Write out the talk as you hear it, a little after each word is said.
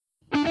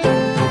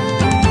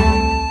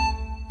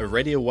a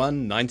Radio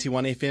 1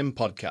 91 FM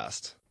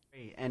podcast.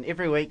 And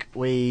every week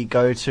we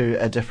go to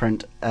a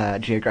different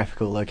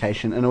geographical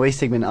location in a wee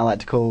segment I like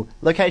to call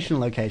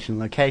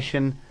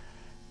Location.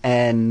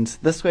 And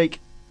this week,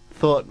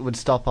 thought would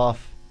stop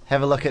off,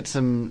 have a look at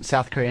some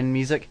South Korean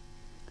music.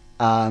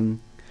 So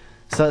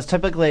it's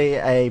typically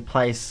a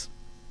place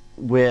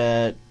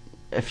where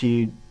if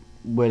you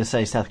were to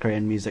say South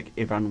Korean music,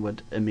 everyone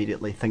would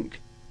immediately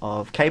think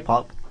of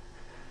K-pop.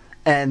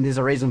 And there's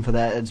a reason for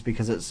that. It's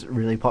because it's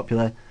really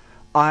popular.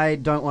 I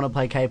don't want to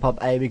play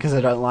K-pop, A, because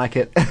I don't like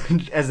it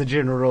as a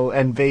general rule,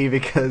 and B,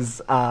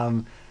 because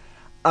I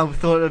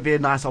thought it would be a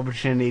nice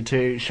opportunity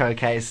to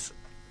showcase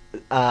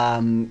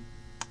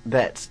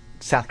that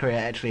South Korea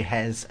actually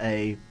has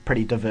a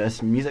pretty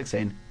diverse music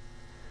scene.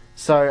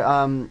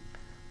 So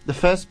the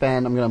first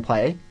band I'm going to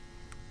play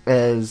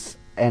is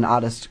an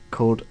artist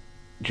called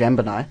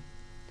Jambinai.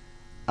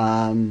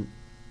 And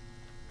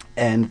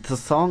the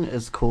song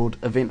is called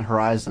Event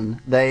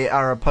Horizon. They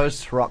are a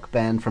post-rock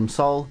band from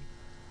Seoul.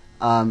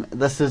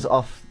 This is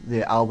off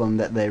the album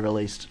that they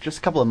released just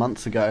a couple of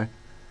months ago.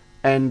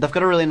 And they've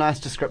got a really nice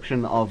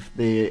description of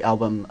the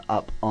album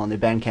up on their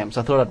Bandcamp, so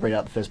I thought I'd read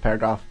out the first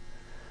paragraph.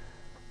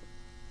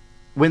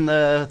 When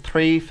the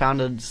three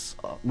founders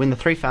of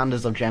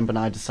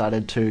Jambinai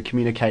decided to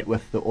communicate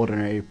with the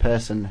ordinary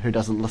person who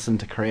doesn't listen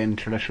to Korean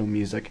traditional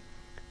music,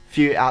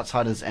 few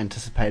outsiders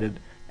anticipated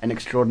an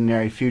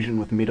extraordinary fusion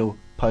with metal,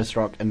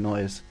 post-rock and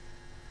noise.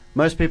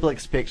 Most people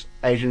expect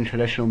Asian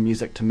traditional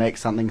music to make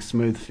something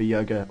smooth for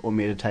yoga or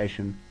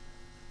meditation.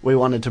 We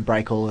wanted to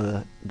break all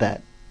of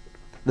that.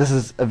 This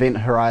is Event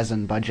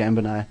Horizon by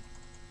Jambinai.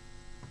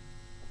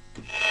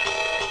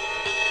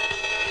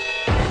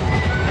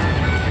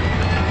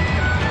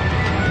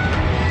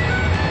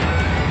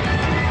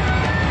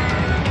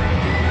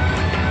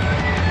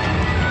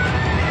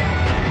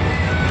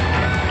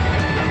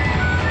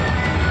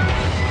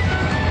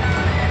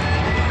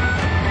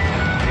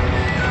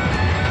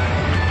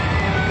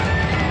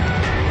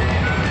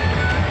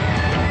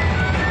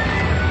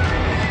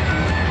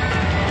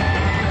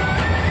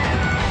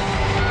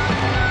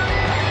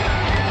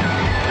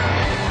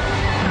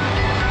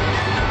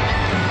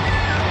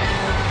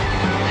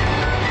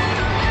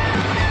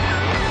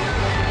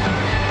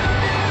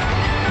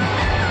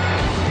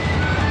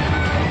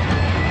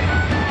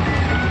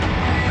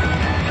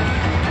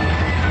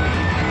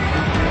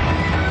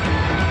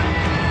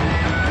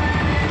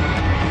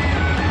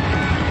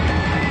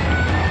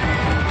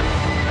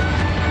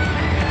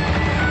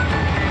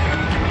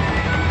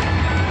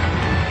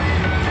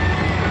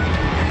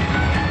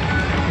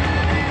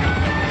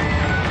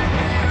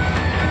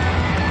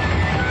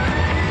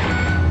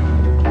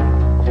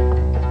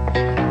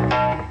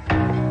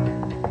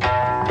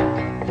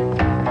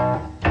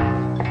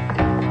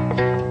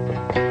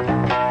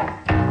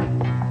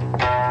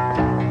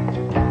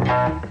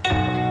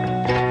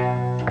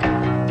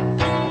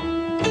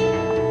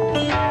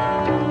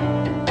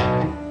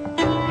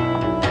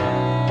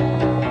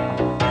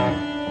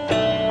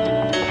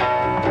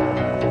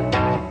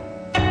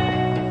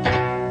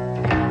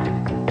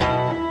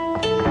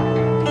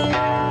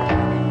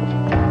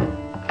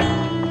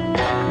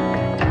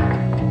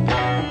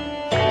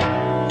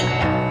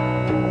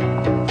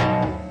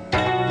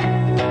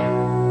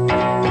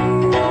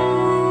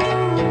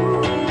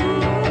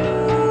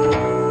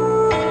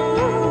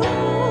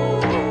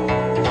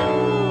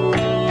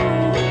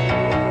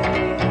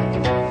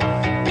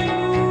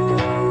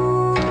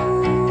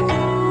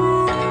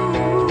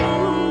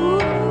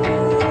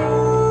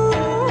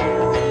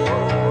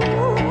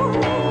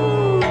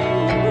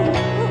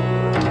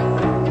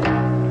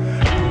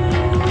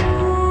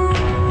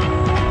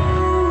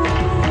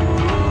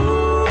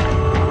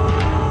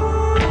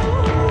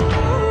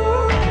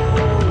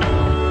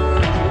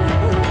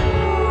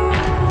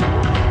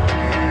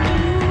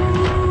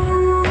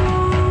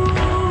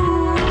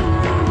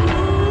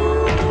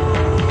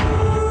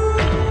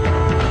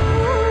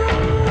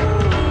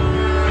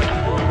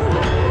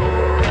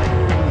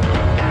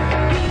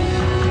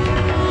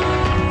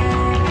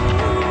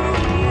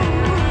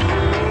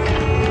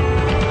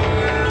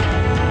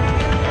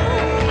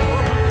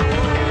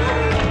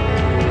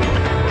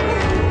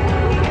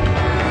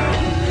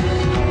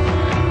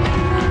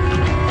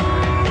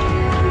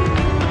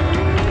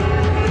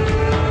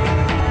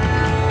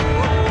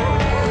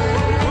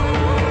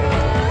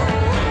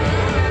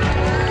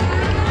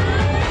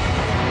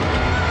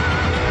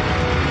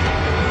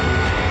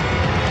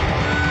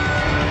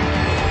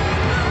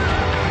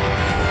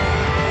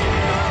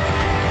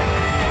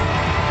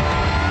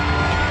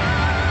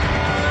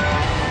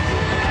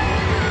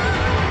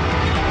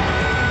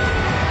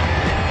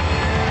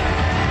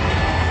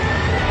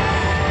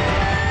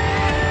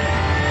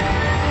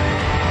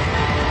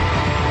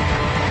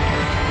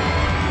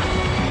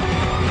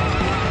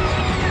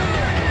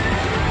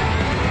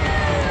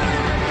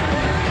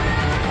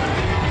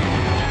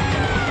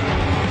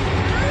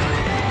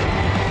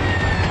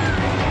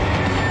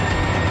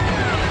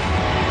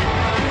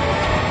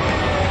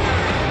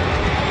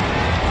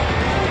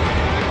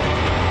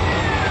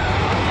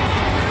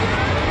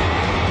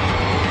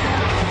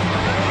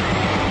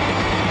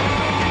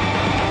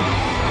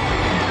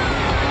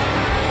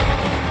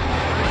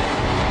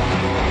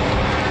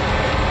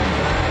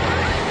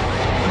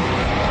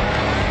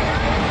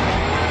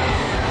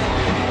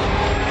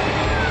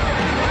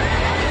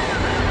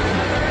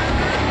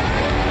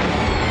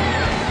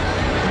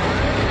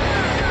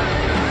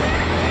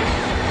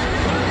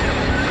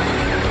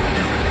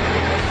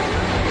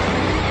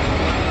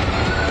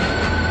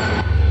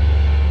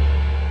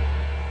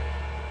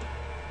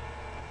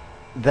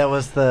 There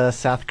was the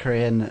South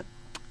Korean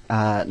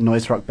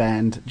noise rock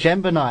band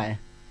Jambonai,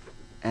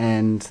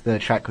 and the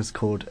track was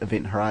called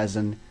Event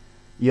Horizon.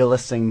 You're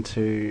listening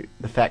to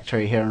The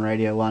Factory here on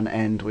Radio 1,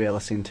 and we are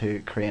listening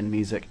to Korean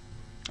music.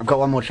 I've got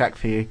one more track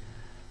for you,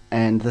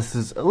 and this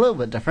is a little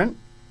bit different,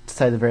 to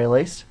say the very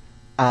least.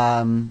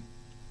 Saesumi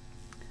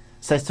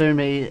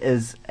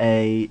is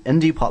a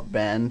indie pop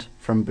band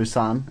from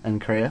Busan in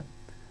Korea.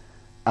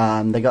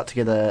 They got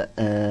together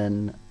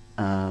in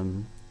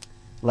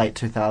late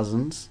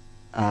 2000s,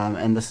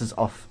 and this is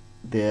off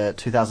their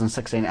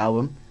 2016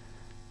 album,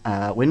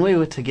 When We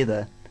Were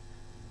Together.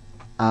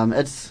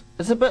 It's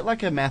a bit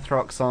like a math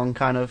rock song,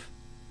 kind of.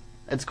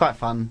 It's quite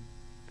fun,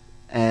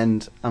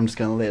 and I'm just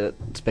going to let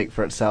it speak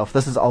for itself.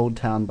 This is Old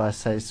Town by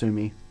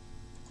Saesumi.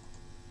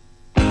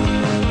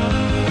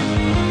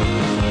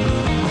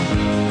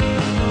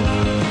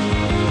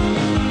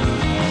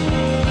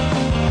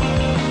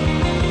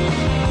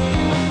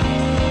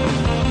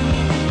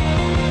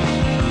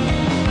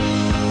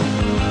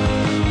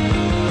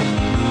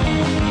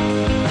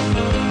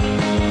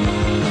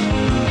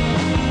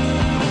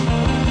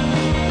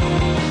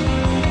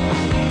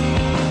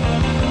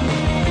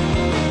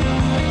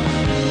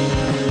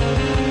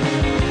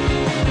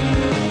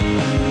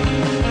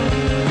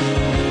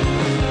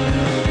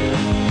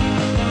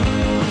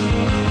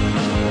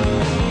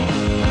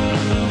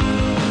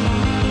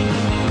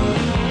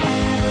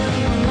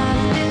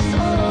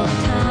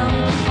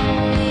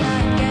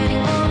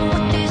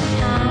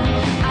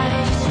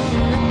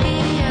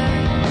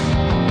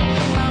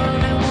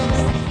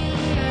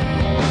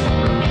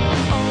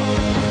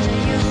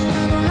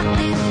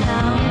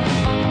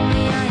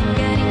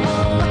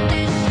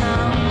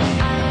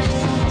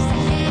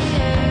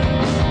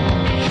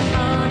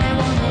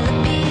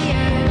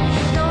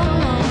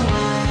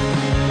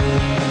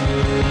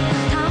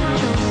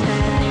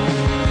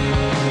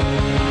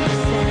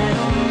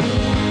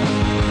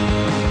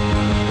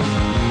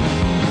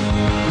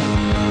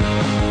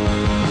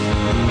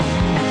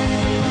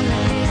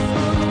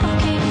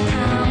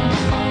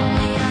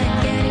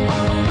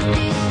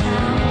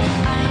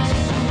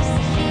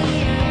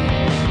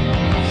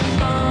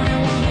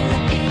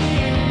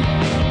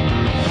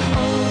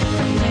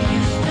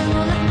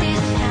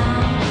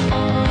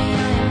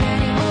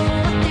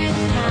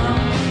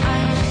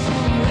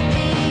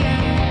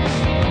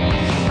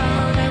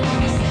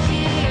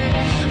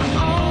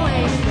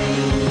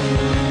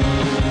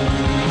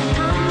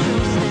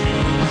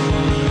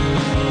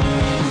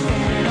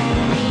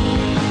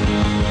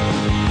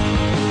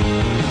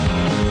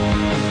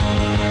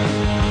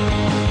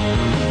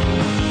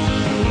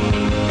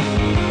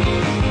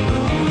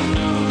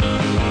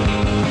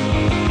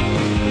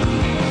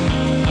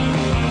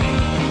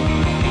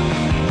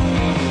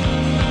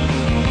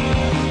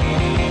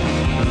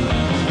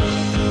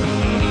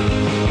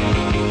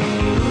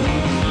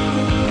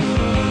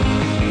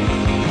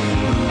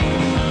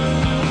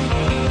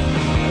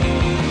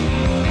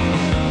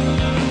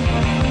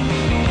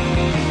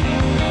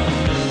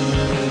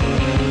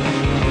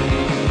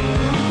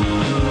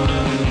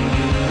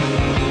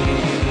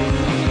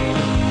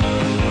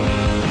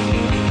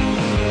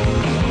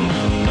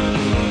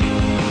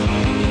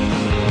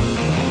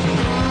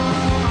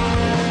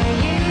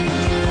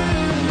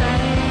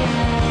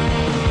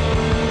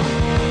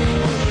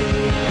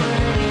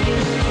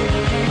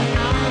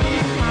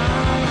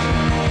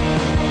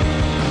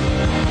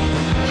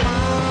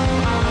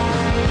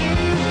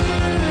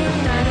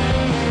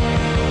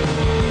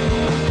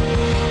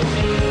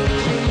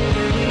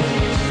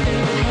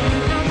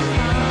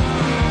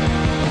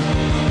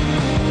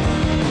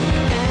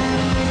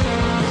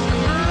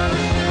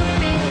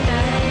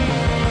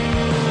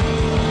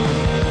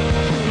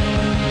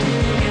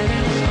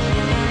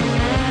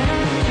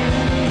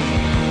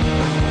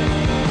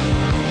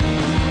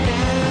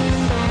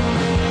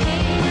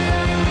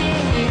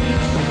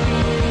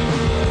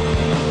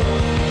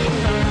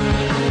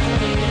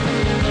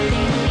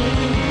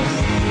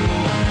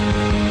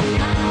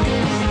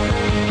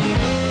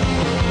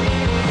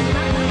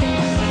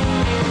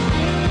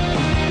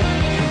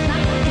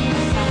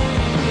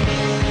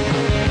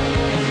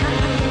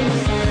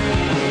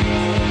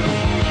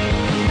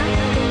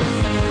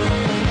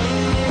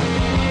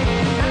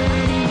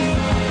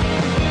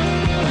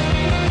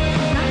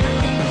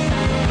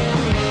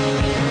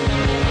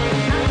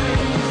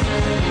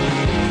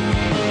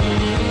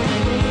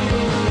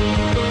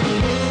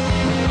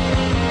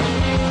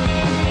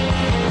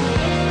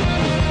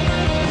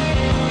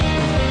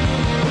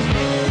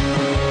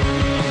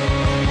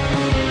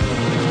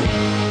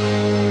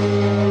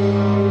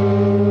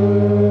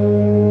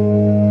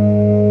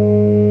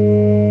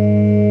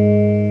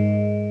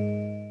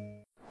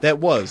 That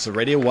was a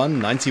Radio 1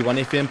 91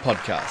 FM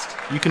podcast.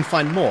 You can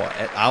find more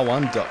at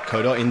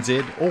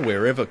r1.co.nz or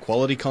wherever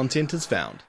quality content is found.